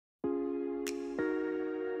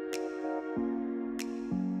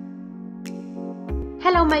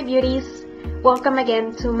Hello my beauties, welcome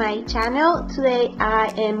again to my channel. Today I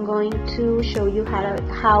am going to show you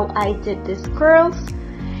how I did these curls.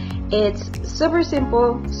 It's super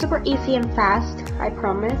simple, super easy and fast, I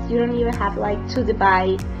promise. You don't even have to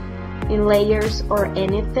divide in layers or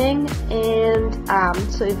anything. And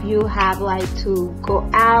so if you have to go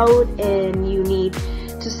out and you need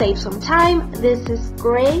to save some time, this is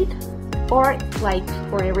great. Or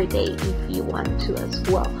for every day if you want to as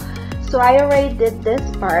well. So I already did this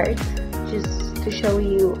part just to show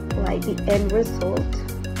you the end result.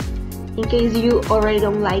 In case you already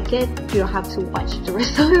don't like it, you don't have to watch the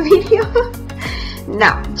rest of the video.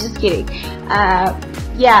 No, just kidding.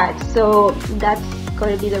 Yeah, so that's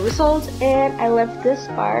going to be the result, and I left this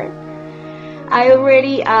part. I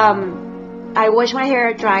already I washed my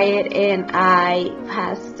hair, dry it, and I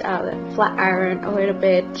passed flat iron a little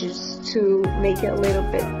bit just to make it a little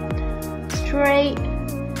bit straight.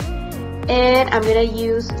 And I'm gonna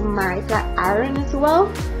use my flat iron as well.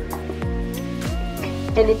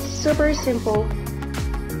 And it's super simple.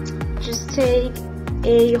 Just take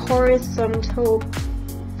a horizontal,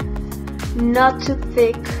 not too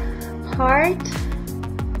thick part,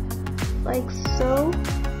 like so.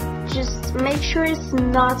 Just make sure it's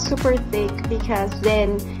not super thick because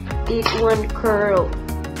then it won't curl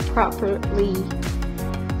properly.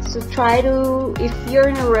 So try to, if you're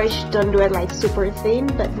in a rush, don't do it super thin,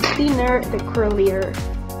 but the thinner, the curlier,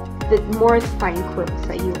 the more fine curls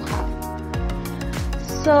that you have.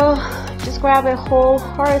 So just grab a whole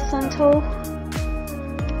horizontal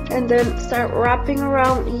and then start wrapping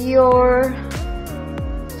around your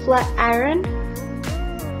flat iron.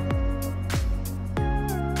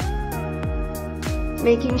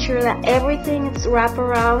 Making sure that everything is wrapped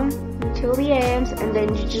around until the ends, and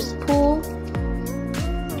then you just pull,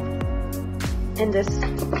 and this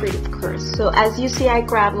pretty curls. So as you see, I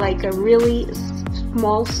grabbed a really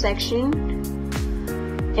small section,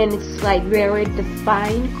 and it's very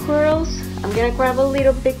defined curls. I'm gonna grab a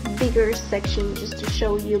little bit bigger section just to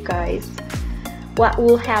show you guys what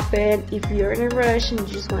will happen if you're in a rush and you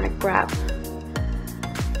just want to grab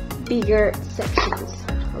bigger sections.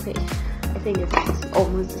 Okay. I think it's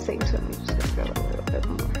almost the same, so I'm just gonna go a little bit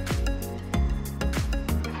more.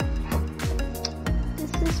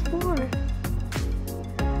 This is for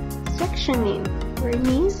sectioning your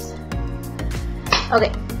knees.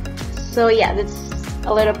 Okay, so yeah, that's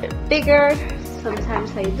a little bit bigger.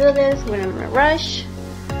 Sometimes I do this when I'm in a rush,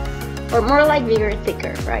 or more bigger,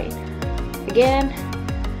 thicker, right? Again,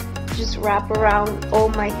 just wrap around all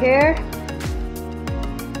my hair.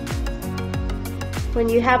 When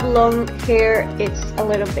you have long hair, it's a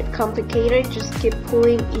little bit complicated. Just keep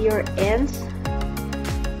pulling your ends.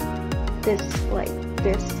 This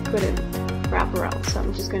couldn't wrap around, so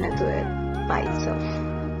I'm just gonna do it by itself.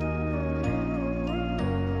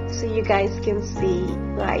 So you guys can see,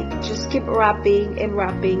 just keep wrapping and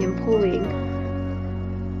pulling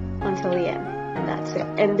until the end, and that's it.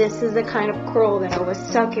 And this is the kind of curl that I was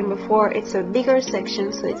talking before. It's a bigger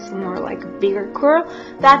section, so it's more like a bigger curl.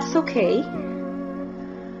 That's okay.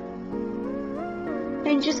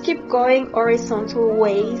 And just keep going horizontal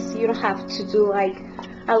ways. You don't have to do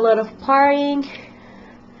a lot of parting.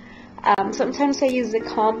 Sometimes I use the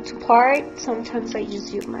comb to part. Sometimes I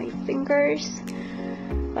just use my fingers.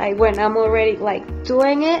 When I'm already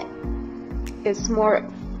doing it, it's more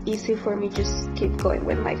easy for me just keep going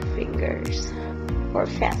with my fingers, or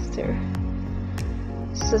faster.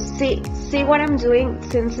 So see what I'm doing.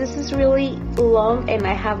 Since this is really long and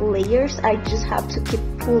I have layers, I just have to keep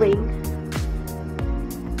pulling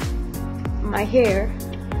my hair.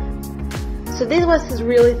 So this was a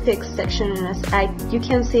really thick section, and as you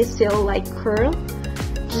can see, still curl,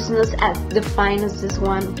 just not as defined as this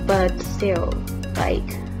one, but still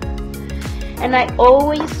and I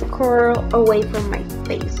always curl away from my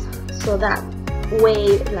face, so that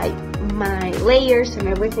way my layers and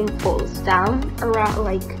everything falls down around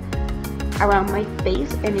around my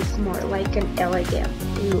face, and it's more an elegant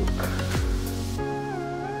look.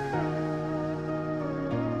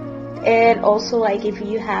 And also if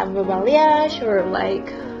you have a balayage or a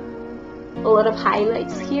lot of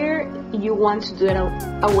highlights here, you want to do it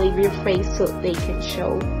away from your face so they can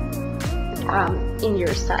show in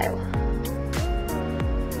your style.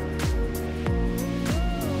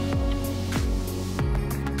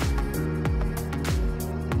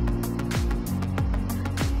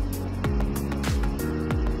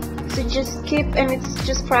 So just keep, and it's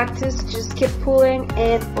just practice, just keep pulling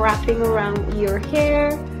and wrapping around your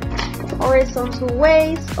hair horizontal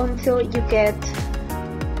ways until you get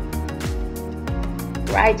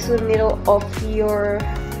right to the middle of your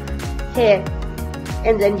head.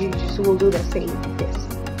 and then you just will do the same this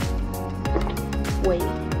way.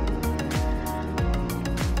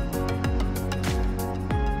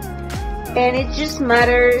 And it just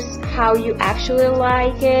matters how you actually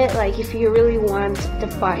like it, like if you really want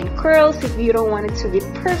defined curls, if you don't want it to be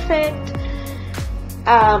perfect.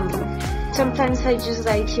 Sometimes I just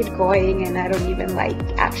like keep going and I don't even like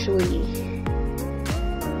actually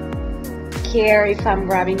care if I'm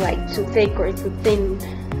grabbing like too thick or too thin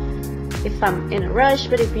if I'm in a rush.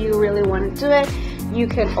 But if you really want to do it, you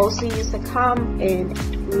can also use a comb and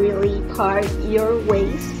really part your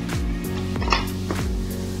waist.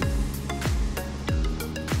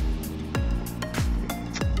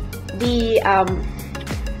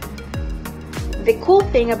 The cool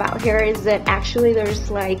thing about hair is that actually there's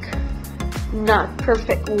like not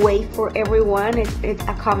perfect way for everyone. It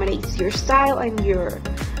accommodates your style and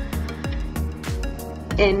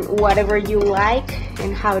whatever you like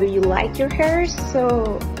and how do you like your hair.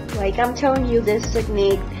 So like I'm telling you, this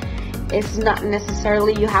technique is not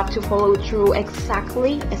necessarily you have to follow through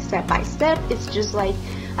exactly a step by step. It's just like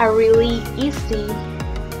a really easy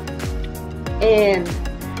and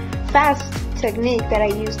fast technique that I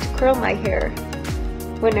use to curl my hair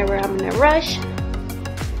whenever I'm in a rush.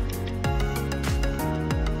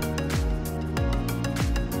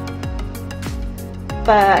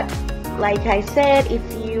 But like I said, if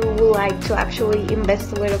you would like to actually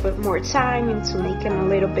invest a little bit more time into making a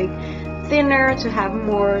little bit thinner to have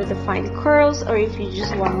more defined curls, or if you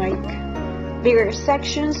just want like bigger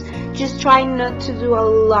sections, just try not to do a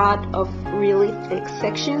lot of really thick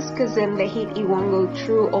sections, because then the heat, it won't go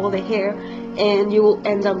through all the hair and you will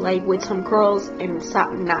end up like with some curls and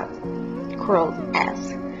some not curled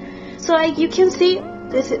as. So like you can see,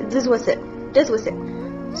 this was it.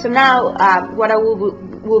 So now what I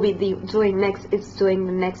will be doing next is doing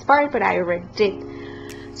the next part, but I already did.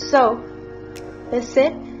 So that's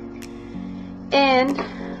it. And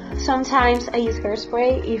sometimes I use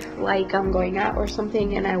hairspray if like I'm going out or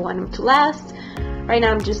something and I want them to last. Right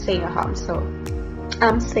now I'm just staying at home, so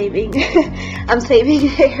I'm saving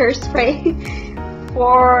hairspray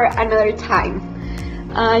for another time.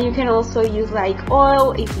 You can also use like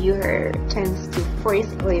oil if your hair tends to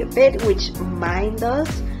frizz a little bit, which mine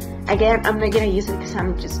does. Again, I'm not gonna use it because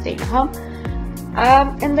I'm just staying at home.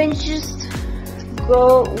 And then just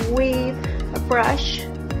go with a brush.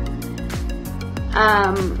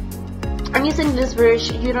 I'm using this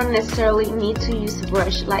brush. You don't necessarily need to use a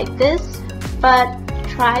brush like this, but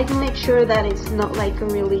try to make sure that it's not like a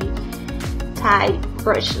really tight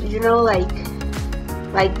brush, you know, like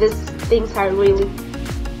these things are really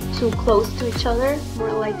too close to each other,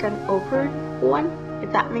 more like an awkward one,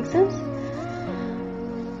 if that makes sense.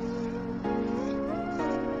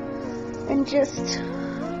 And just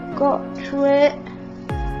go through it.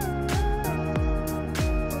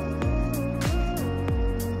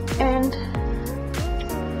 And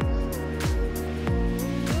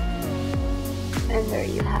there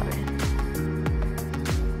you have it.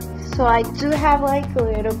 So I do have like a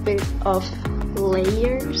little bit of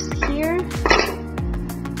layers here.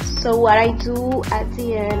 So what I do at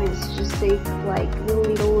the end is just take like the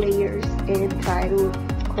little layers and try to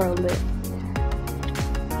curl it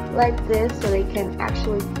like this so they can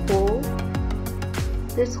actually pull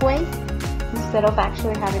this way instead of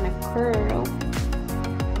actually having a curl.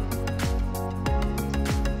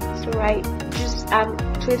 So right, just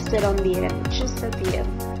twist it on the end, just at the end.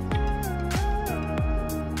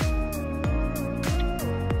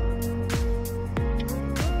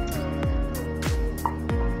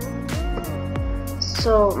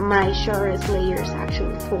 So my shortest layers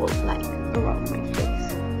actually fall like around my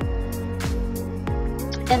face.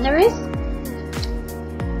 And there is.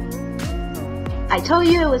 I told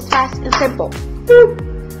you it was fast and simple.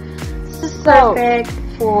 This is perfect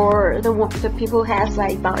for the people who has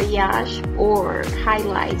like balayage or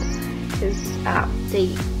highlights, because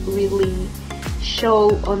they really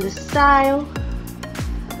show on the style.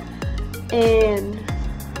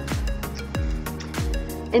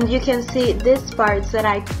 And you can see these parts that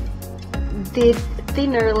I did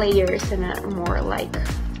thinner layers and are more like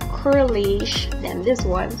curlish than these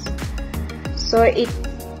ones. So it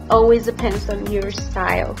always depends on your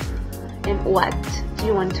style and what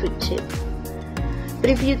you want to achieve. But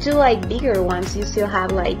if you do like bigger ones, you still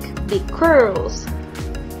have like big curls,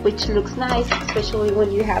 which looks nice, especially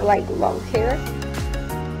when you have like long hair.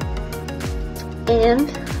 And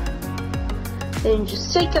then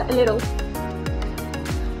just shake it a little.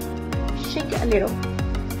 Shake it a little,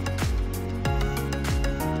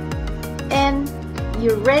 and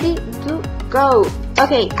you're ready to go.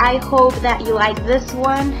 Okay, I hope that you like this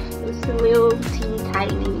one. It's a little teeny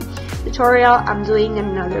tiny tutorial, I'm doing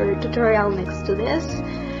another tutorial next to this.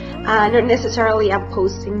 Not necessarily I'm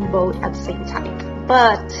posting both at the same time,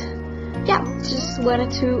 but yeah, just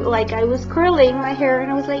wanted to, like, I was curling my hair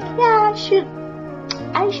and I was like, yeah,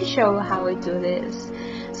 I should show how I do this.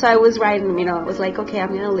 So I was right in the middle. I was like, okay,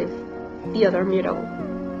 I'm gonna leave the other middle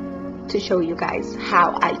to show you guys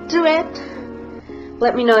how I do it.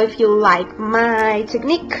 Let me know if you like my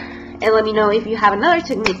technique, and let me know if you have another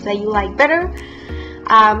technique that you like better.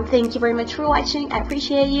 Thank you very much for watching. I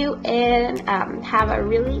appreciate you, and have a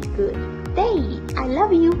really good day. I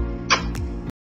love you.